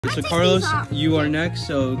So Carlos, you are next,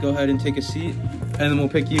 so go ahead and take a seat, and then we'll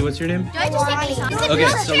pick you. What's your name? Do I just take these off? Okay,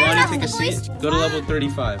 so Ronnie, take a seat. Go to level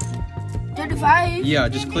 35. 35? Yeah,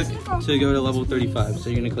 just click to go to level 35. So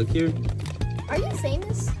you're gonna click here. Are you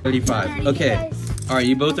famous? 35. Okay. All right,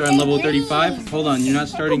 you both are on level 35. Hold on, you're not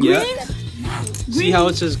starting yet. See how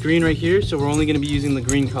it says green right here? So we're only gonna be using the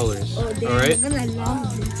green colors. All right.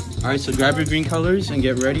 All right, so grab your green colors and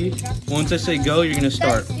get ready. Once I say go, you're gonna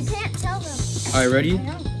start. You can't tell them. All right, ready?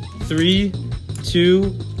 3, 2,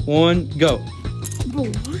 1, go.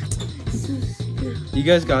 You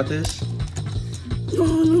guys got this.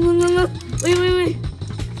 No. Wait.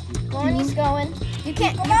 Ronnie's going. You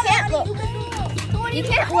can't look. You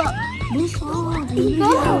can't look.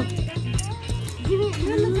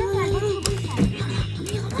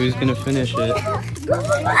 Who's gonna finish it?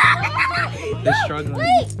 They're struggling.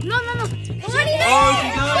 Wait. No. Oh, she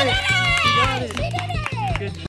got it. She got it.